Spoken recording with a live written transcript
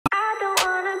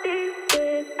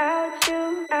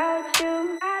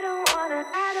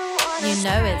You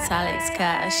know it's Alex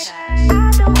Cash. I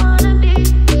don't wanna be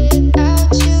without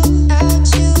you, without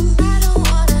you. I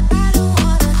don't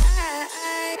wanna.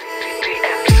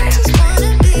 I just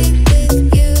wanna be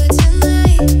with you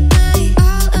tonight,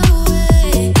 all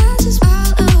away. I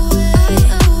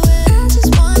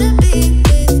just wanna be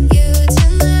with you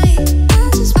tonight. I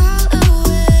just fall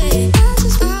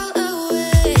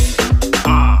away.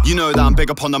 You know that I'm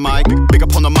big up on the mic,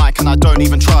 and I don't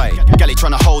even try. Gelly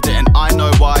trying to hold it and I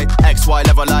know why. XY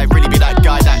level life, really be that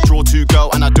guy that draw to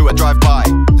go and I do a drive-by.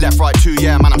 Left, right, 2,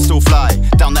 yeah man, I'm still fly.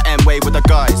 Down the M-way with the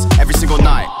guys, every single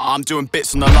night I'm doing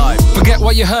bits on the live. Forget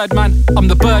what you heard man, I'm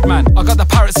the bird man. I got the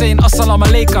parrot saying assalamu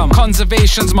alaikum.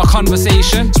 Conservation's my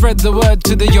conversation, spread the word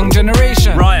to the young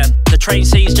generation. Ryan, the train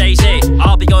sees Jay-Z,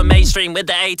 I'll be going mainstream with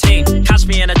the 18. Catch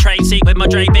me in a train seat with my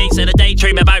Dre beats in a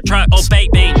daydream about trucks or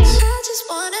baked beans. I just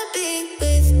wanna be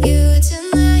with you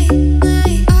tonight,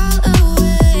 all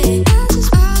away. I just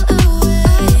fall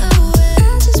away.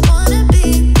 I just wanna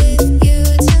be with you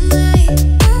tonight.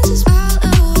 I just fall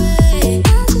away.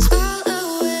 I just fall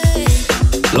away.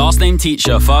 Last name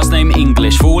teacher, first name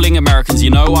English. Fooling Americans, you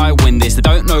know I win this. They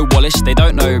don't know Wallish, they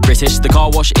don't know British. The car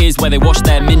wash is where they wash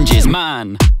their minges.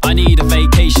 Man, I need a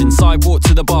vacation. Sidewalk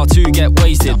to the bar to get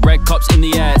wasted. Red cups in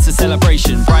the air, it's a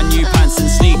celebration. Brand new pants and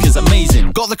sneakers,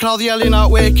 amazing. Got the crowd yelling out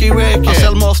wakey wakey. I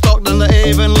sell more stock than the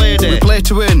Avon lady. We play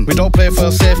to win, we don't play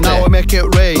for safety. Now I make it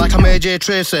rain like I'm AJ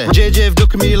Tracy. JJ've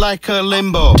looking me like a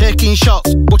limbo. Taking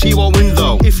shots, but he won't win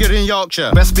though. If you're in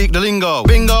Yorkshire, best speak the lingo.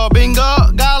 Bingo,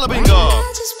 bingo, gala bingo.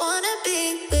 I just wanna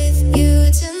be with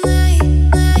you tonight,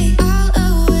 all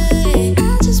away.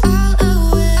 I just fall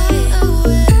away.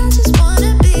 I just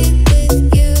wanna be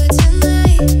with you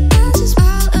tonight. I just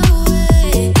fall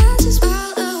away. I just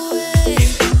fall away.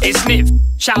 It's Niv,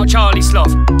 shout out Charlie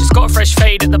Sloth. Just got a fresh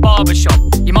fade at the barber shop.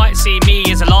 You might see me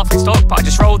as a laughing stock, but I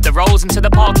just rolled the rolls into the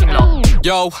parking lot.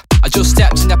 Yo, I just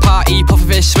stepped in the party,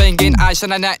 pufferfish swinging, ice on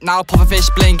the neck now, pufferfish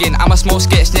blinging. I'm a small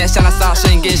skits next and I start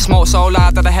singing, smoke so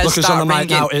loud that the head Lookers start on the ringing.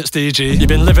 mic now, it's DG. You've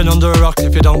been living under a rock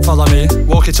if you don't follow me.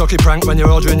 Walkie-talkie prank when you're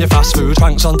ordering your fast food.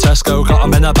 Pranks on Tesco, got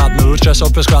 'em in a bad mood. Dress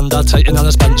up as grandad, taking on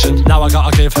his pension. Now I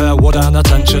gotta give her wood and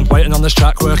attention. Waiting on this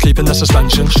track, we're keeping the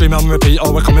suspension. Stream on repeat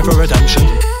or we're coming for redemption.